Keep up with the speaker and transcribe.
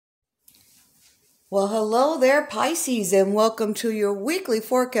Well, hello there, Pisces, and welcome to your weekly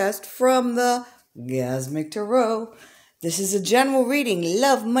forecast from the Gasmic Tarot. This is a general reading,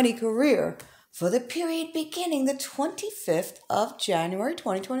 love, money, career, for the period beginning the 25th of January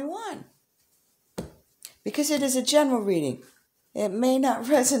 2021. Because it is a general reading, it may not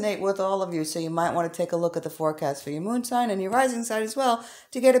resonate with all of you, so you might want to take a look at the forecast for your moon sign and your rising sign as well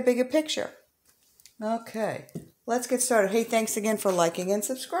to get a bigger picture. Okay. Let's get started. Hey, thanks again for liking and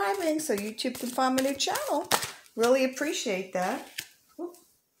subscribing so YouTube can find my new channel. Really appreciate that. Ooh,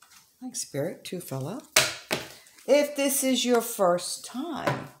 thanks, Spirit. Two fell out. If this is your first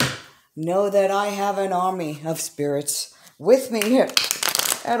time, know that I have an army of spirits with me here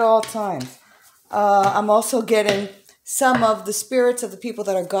at all times. I'm also getting some of the spirits of the people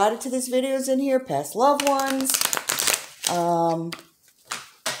that are guided to these videos in here, past loved ones.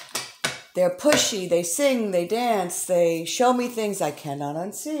 They're pushy, they sing, they dance, they show me things I cannot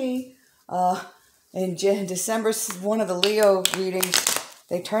unsee. In December, one of the Leo readings,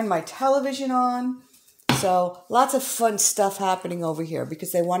 they turned my television on. So lots of fun stuff happening over here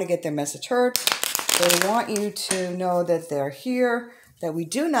because they want to get their message heard. They want you to know that they're here, that we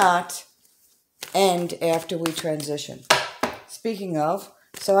do not end after we transition. Speaking of,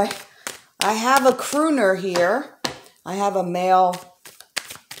 so I have a crooner here. I have a male,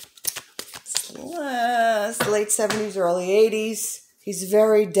 late 70s, early 80s. He's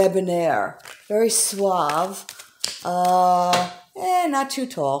very debonair, very suave, not too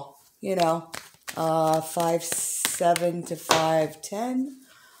tall, 5'7" to 5'10".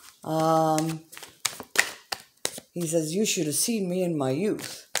 He says, "You should have seen me in my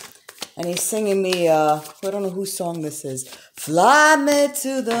youth." And he's singing me, I don't know whose song this is. Fly me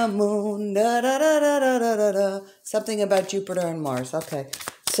to the moon, da da da da da da da. Something about Jupiter and Mars. Okay,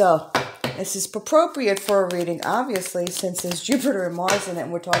 so this is appropriate for a reading, obviously, since there's Jupiter and Mars in it,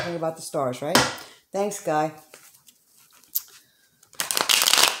 and we're talking about the stars, right? Thanks, Guy.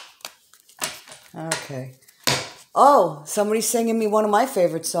 Okay. Oh, somebody's singing me one of my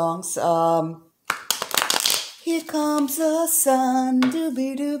favorite songs. Here comes the sun,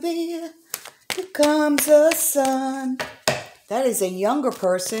 doobie-doobie. Here comes the sun. That is a younger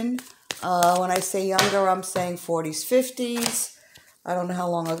person. When I say younger, I'm saying 40s, 50s. I don't know how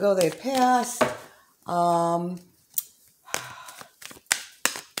long ago they passed.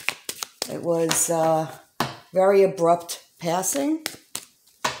 It was very abrupt passing.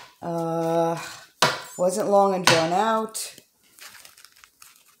 Wasn't long and drawn out.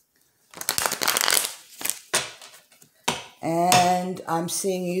 And I'm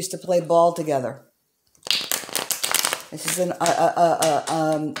seeing you used to play ball together. This is a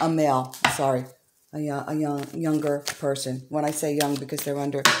male. Sorry. A younger person. When I say young, because they're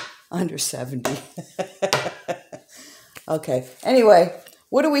under 70. Okay. Anyway,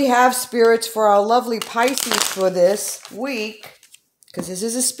 what do we have, spirits, for our lovely Pisces for this week? Because this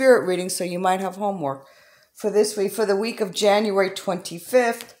is a spirit reading, so you might have homework for this week. For the week of January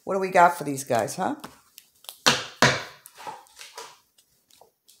 25th, what do we got for these guys, huh?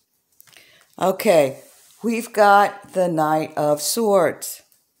 Okay. We've got the Knight of Swords.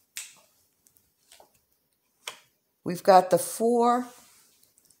 We've got the Four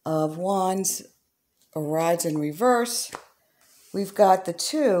of Wands, rods in reverse. We've got the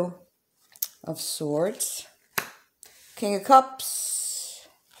Two of Swords, King of Cups,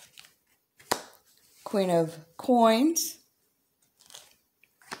 Queen of Coins.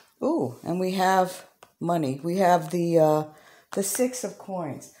 Ooh, and we have money. We have the Six of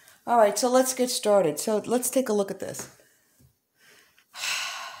Coins. All right, so let's get started. So let's take a look at this.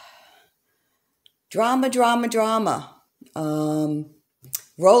 Drama, drama, drama.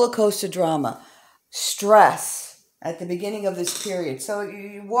 Roller coaster drama. Stress at the beginning of this period. So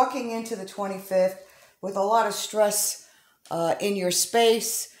you're walking into the 25th with a lot of stress in your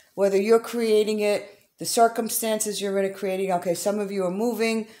space, whether you're creating it, the circumstances you're in creating. Okay, some of you are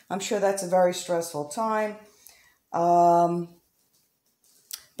moving. I'm sure that's a very stressful time.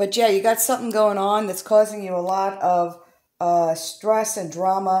 But yeah, you got something going on that's causing you a lot of stress and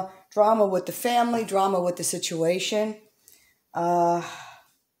drama. Drama with the family, drama with the situation.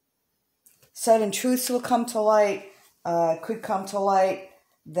 Sudden truths will come to light. Could come to light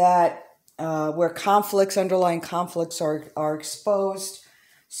that where conflicts, underlying conflicts are exposed.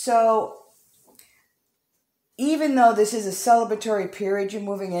 So even though this is a celebratory period you're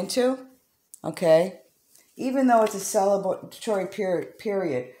moving into, okay, even though it's a celebratory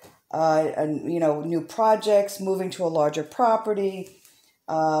period, new projects, moving to a larger property,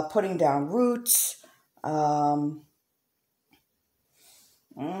 putting down roots,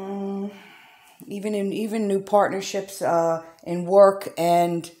 even new partnerships in work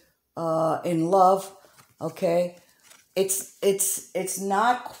and in love, okay? It's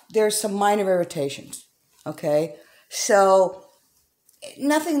not, there's some minor irritations, okay? So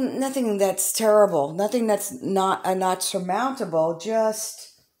nothing that's terrible, nothing that's not surmountable, just,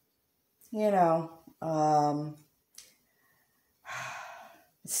 it's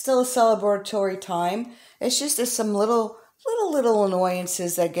still a celebratory time. It's just there's some little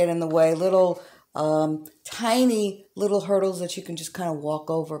annoyances that get in the way, little tiny little hurdles that you can just kind of walk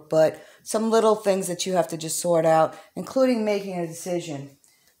over, but some little things that you have to just sort out, including making a decision.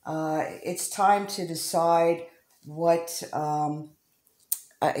 It's time to decide what the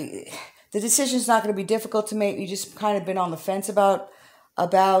decision's not going to be difficult to make. You just kind of been on the fence about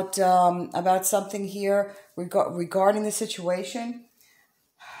something here regarding the situation,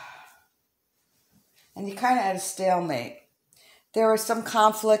 and you kind of at a stalemate. There are some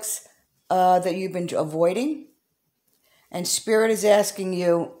conflicts that you've been avoiding, and Spirit is asking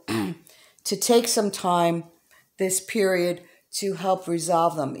you to take some time this period to help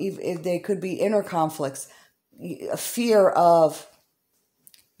resolve them. If they could be inner conflicts, a fear of,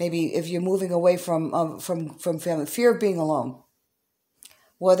 maybe if you're moving away from family, fear of being alone.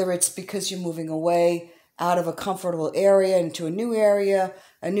 Whether it's because you're moving away out of a comfortable area into a new area.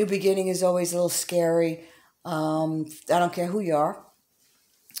 A new beginning is always a little scary. I don't care who you are.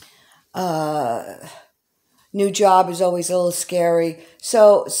 New job is always a little scary.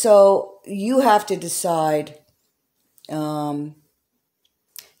 So you have to decide to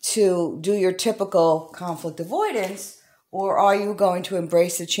do your typical conflict avoidance, or are you going to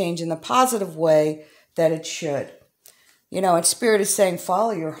embrace the change in the positive way that it should? And Spirit is saying,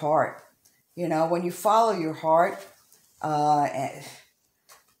 follow your heart. When you follow your heart,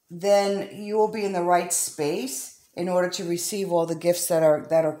 then you will be in the right space in order to receive all the gifts that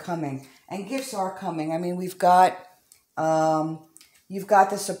are coming. And gifts are coming. I mean, you've got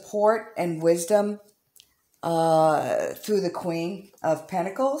the support and wisdom through the Queen of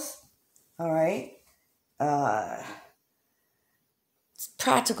Pentacles. All right.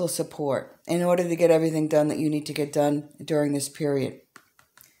 Practical support in order to get everything done that you need to get done during this period.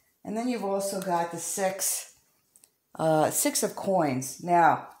 And then you've also got the six of coins.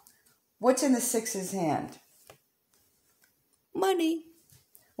 Now, what's in the six's hand? Money.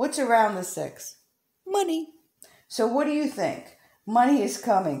 What's around the six? Money. So what do you think? Money is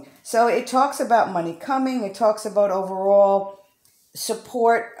coming. So it talks about money coming. It talks about overall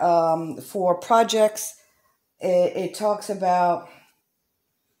support for projects. It talks about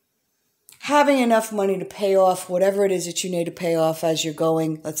having enough money to pay off whatever it is that you need to pay off as you're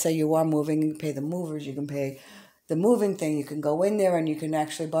going. Let's say you are moving, you can pay the movers, you can pay the moving thing, you can go in there and you can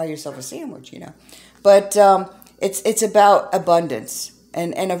actually buy yourself a sandwich, But it's about abundance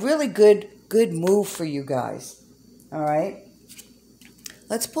and a really good move for you guys. All right.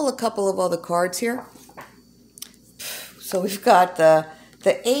 Let's pull a couple of other cards here. So we've got the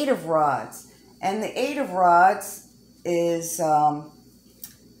Eight of Rods. And the Eight of Rods is...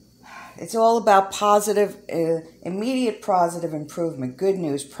 it's all about positive, immediate positive improvement, good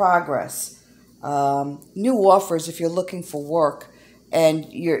news, progress, new offers if you're looking for work,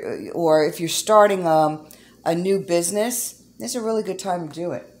 or if you're starting a new business. This is a really good time to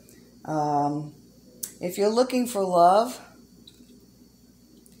do it. If you're looking for love,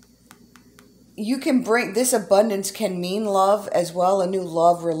 you can bring this abundance. Can mean love as well, a new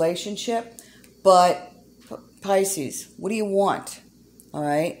love relationship. But Pisces, what do you want? All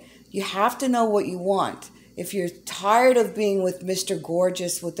right. You have to know what you want. If you're tired of being with Mr.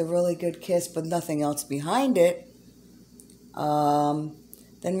 Gorgeous with a really good kiss but nothing else behind it,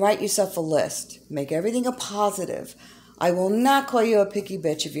 then write yourself a list. Make everything a positive. I will not call you a picky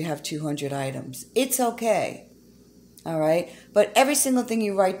bitch if you have 200 items. It's okay. All right? But every single thing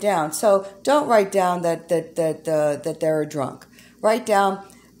you write down. So don't write down that they're a drunk. Write down,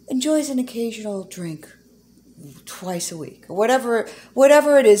 enjoys an occasional drink. Twice a week, whatever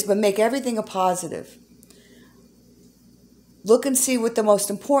it is, but make everything a positive. Look and see what the most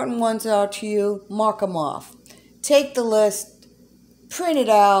important ones are to you. Mark them off. Take the list, print it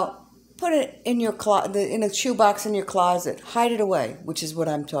out, put it in your in a shoebox in your closet. Hide it away, which is what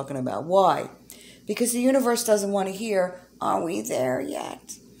I'm talking about. Why? Because the universe doesn't want to hear, "Are we there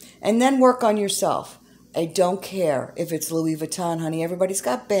yet?" And then work on yourself. I don't care if it's Louis Vuitton, honey. Everybody's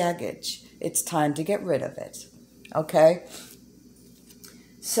got baggage. It's time to get rid of it. Okay?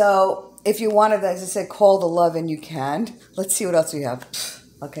 So, if you wanted, as I said, call the love in, you can. Let's see what else we have.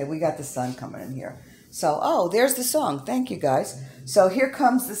 Okay, we got the sun coming in here. So, there's the song. Thank you, guys. So, here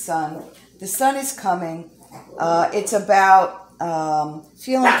comes the sun. The sun is coming. It's about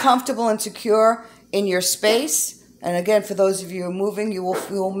feeling comfortable and secure in your space, And again, for those of you who are moving, you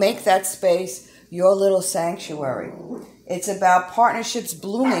will make that space your little sanctuary. It's about partnerships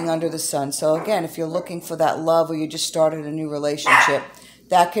blooming under the sun. So again, if you're looking for that love or you just started a new relationship,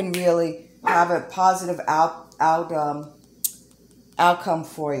 that can really have a positive outcome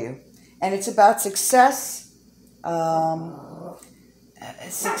for you. And it's about success,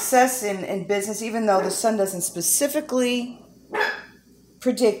 success in business, even though the sun doesn't specifically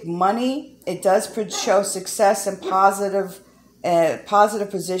predict money. It does show success and positive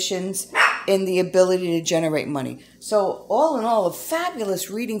positions in the ability to generate money. So all in all, a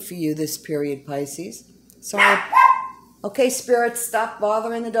fabulous reading for you this period, Pisces. Sorry. Okay, spirits, stop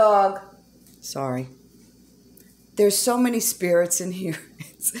bothering the dog. Sorry. There's so many spirits in here.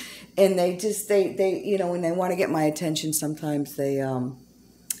 And they you know, when they want to get my attention, sometimes they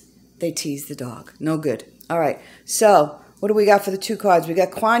tease the dog. No good. All right. So what do we got for the 2 cards? We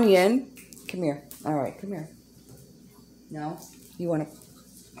got Kuan Yin. Come here. All right. Come here. No? You want to...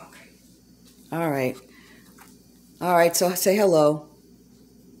 Okay. All right. All right. So say hello.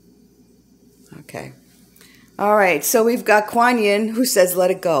 Okay. All right. So we've got Kuan Yin who says,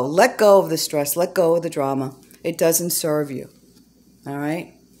 let it go. Let go of the stress. Let go of the drama. It doesn't serve you. All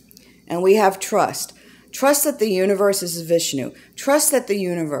right. And we have trust. Trust that the universe is Vishnu. Trust that the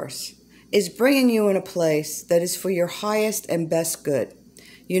universe is bringing you in a place that is for your highest and best good.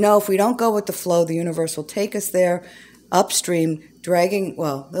 You know, if we don't go with the flow, the universe will take us there upstream, dragging,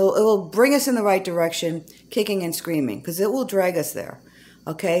 well, it will bring us in the right direction, kicking and screaming, because it will drag us there.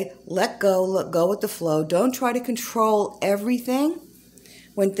 Okay? Let go with the flow. Don't try to control everything.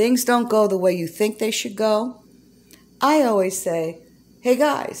 When things don't go the way you think they should go, I always say, hey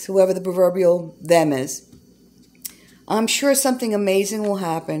guys, whoever the proverbial them is, I'm sure something amazing will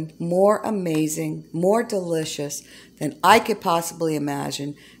happen, more amazing, more delicious than I could possibly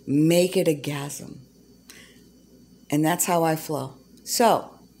imagine. Make it a gasm. And that's how I flow.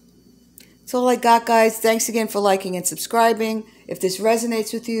 So, that's all I got, guys. Thanks again for liking and subscribing. If this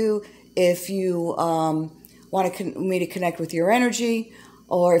resonates with you, if you want me to connect with your energy,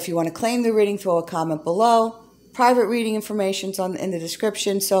 or if you want to claim the reading, throw a comment below. Private reading information's in the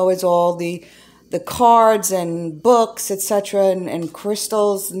description. So is all the cards and books, etc., and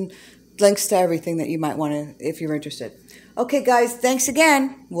crystals and links to everything that you might want to, if you're interested. Okay, guys, thanks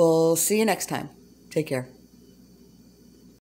again. We'll see you next time. Take care.